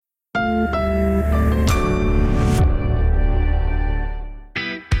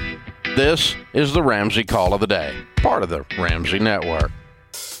This is the Ramsey Call of the Day, part of the Ramsey Network.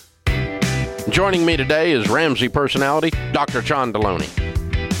 Joining me today is Ramsey personality, Dr. John Deloney.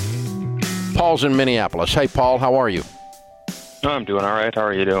 Paul's in Minneapolis. Hey, Paul, how are you? I'm doing all right. How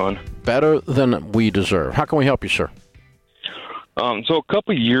are you doing? Better than we deserve. How can we help you, sir? So a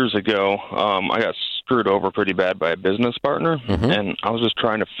couple years ago, I got screwed over pretty bad by a business partner, and I was just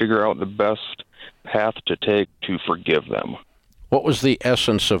trying to figure out the best path to take to forgive them. What was the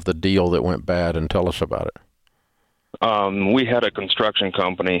essence of the deal that went bad, and tell us about it? We had a construction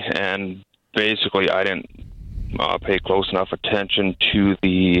company, and basically I didn't pay close enough attention to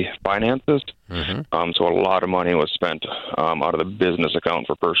the finances. So a lot of money was spent out of the business account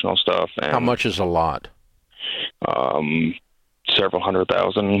for personal stuff. And, How much is a lot? Several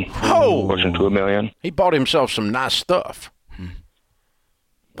 $100,000, pushing to $1 million. He bought himself some nice stuff.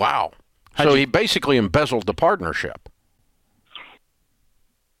 Wow. So he basically embezzled the partnership.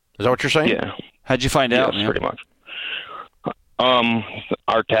 Is that what you're saying? Yeah. How'd you find out, man? Pretty much.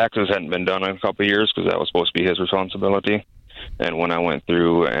 Our taxes hadn't been done in a couple of years because that was supposed to be his responsibility. And when I went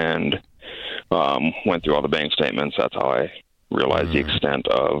through and went through all the bank statements, that's how I realized the extent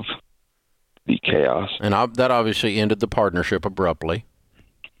of the chaos. And that obviously ended the partnership abruptly.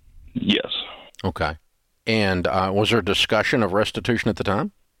 Yes. Okay. And was there a discussion of restitution at the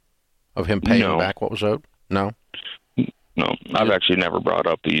time? Of him paying back what was owed? No? No. I've actually never brought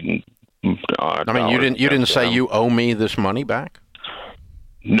up the... I mean, you didn't say you owe me this money back?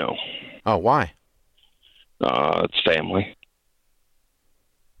 No. Oh, why? It's family.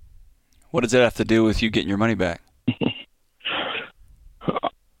 What does that have to do with you getting your money back?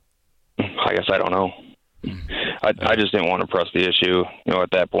 I guess I don't know. I just didn't want to press the issue. You know,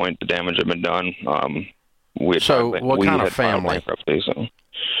 at that point, the damage had been done. What kind of family? So,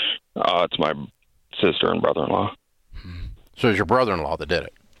 it's my sister and brother-in-law. So it's your brother-in-law that did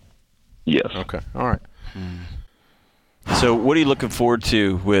it? Yes. Okay. All right. So what are you looking forward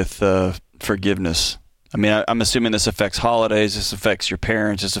to with forgiveness? I mean, I'm assuming this affects holidays, this affects your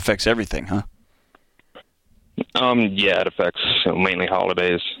parents, this affects everything, huh? Yeah, it affects mainly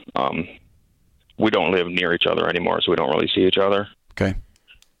holidays. We don't live near each other anymore, so we don't really see each other. Okay.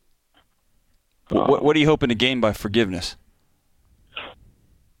 What are you hoping to gain by forgiveness?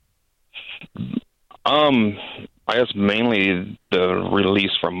 I guess mainly the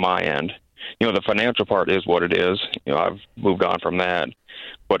release from my end. You know, the financial part is what it is. You know, I've moved on from that,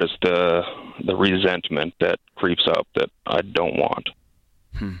 but it's the resentment that creeps up that I don't want.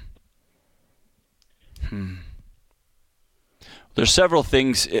 There's several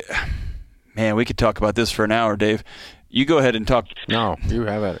things. Man, we could talk about this for an hour, Dave. You go ahead and talk. No, you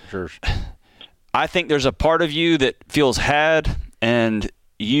have at it, yours. I think there's a part of you that feels had, and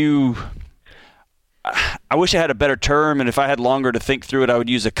I wish I had a better term, and if I had longer to think through it, I would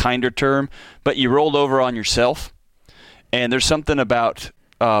use a kinder term, but you rolled over on yourself. And there's something about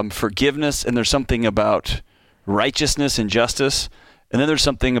forgiveness, and there's something about righteousness and justice, and then there's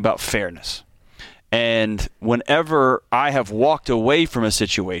something about fairness. And whenever I have walked away from a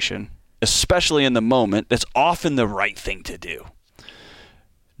situation, especially in the moment, that's often the right thing to do.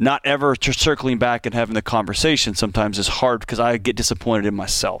 Not ever circling back and having the conversation sometimes is hard because I get disappointed in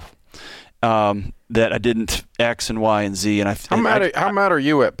myself. That I didn't X and Y and Z, and How mad are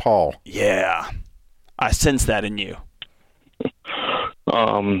you at Paul? Yeah, I sense that in you.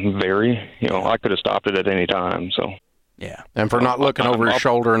 Very. You know, I could have stopped it at any time. So. Yeah. And for not looking over his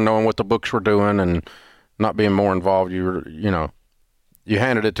shoulder and knowing what the books were doing and not being more involved, you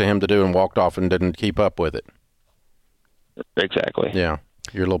handed it to him to do and walked off and didn't keep up with it. Exactly. Yeah,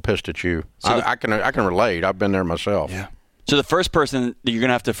 you're a little pissed at you. So I can relate. I've been there myself. Yeah. So the first person that you're going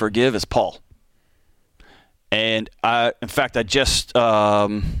to have to forgive is Paul. And I just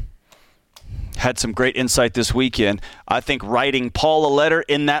had some great insight this weekend. I think writing Paul a letter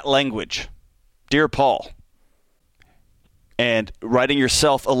in that language, Dear Paul, and writing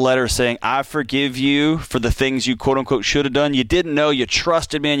yourself a letter saying, I forgive you for the things you quote unquote should have done. You didn't know, you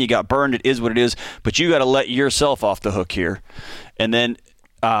trusted me, and you got burned. It is what it is, but you got to let yourself off the hook here. And then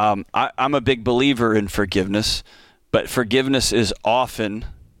I'm a big believer in forgiveness. But forgiveness is often,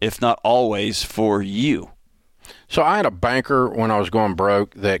 if not always, for you. So I had a banker when I was going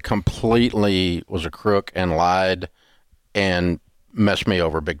broke that completely was a crook and lied and messed me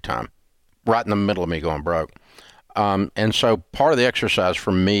over big time, right in the middle of me going broke. And so part of the exercise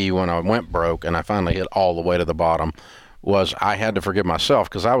for me when I went broke and I finally hit all the way to the bottom was I had to forgive myself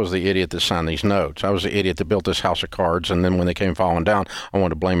because I was the idiot that signed these notes. I was the idiot that built this house of cards, and then when they came falling down, I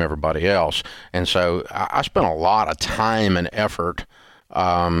wanted to blame everybody else. And so I spent a lot of time and effort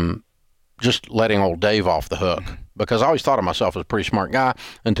just letting old Dave off the hook, because I always thought of myself as a pretty smart guy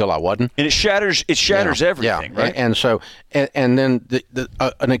until I wasn't. And it shatters everything, right? And so, and then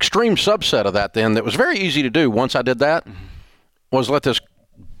an extreme subset of that then that was very easy to do once I did that was let this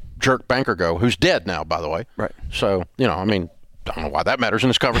jerk banker go, who's dead now, by the way. Right. So, I don't know why that matters in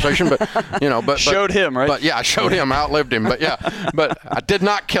this conversation, but showed him, right? But yeah, I showed him, I outlived him, but I did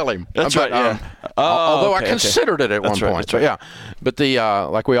not kill him. That's right. Yeah. Although I considered it at one point. That's right. Yeah, but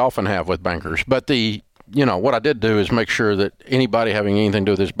like we often have with bankers. But what I did do is make sure that anybody having anything to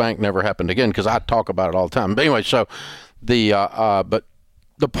do with this bank never happened again, because I talk about it all the time. But anyway, so but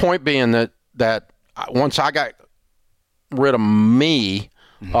the point being that once I got rid of me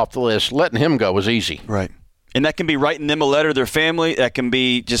off the list, letting him go was easy. Right. And that can be writing them a letter to their family. That can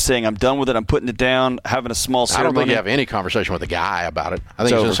be just saying, I'm done with it. I'm putting it down, having a small ceremony. I don't think you have any conversation with the guy about it. I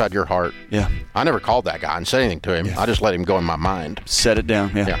think it's inside your heart. Yeah. I never called that guy and said anything to him. Yeah. I just let him go in my mind. Set it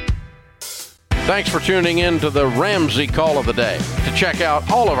down. Yeah. Thanks for tuning in to the Ramsey Call of the Day. To check out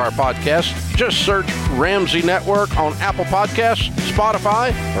all of our podcasts, just search Ramsey Network on Apple Podcasts, Spotify,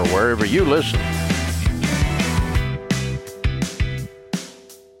 or wherever you listen.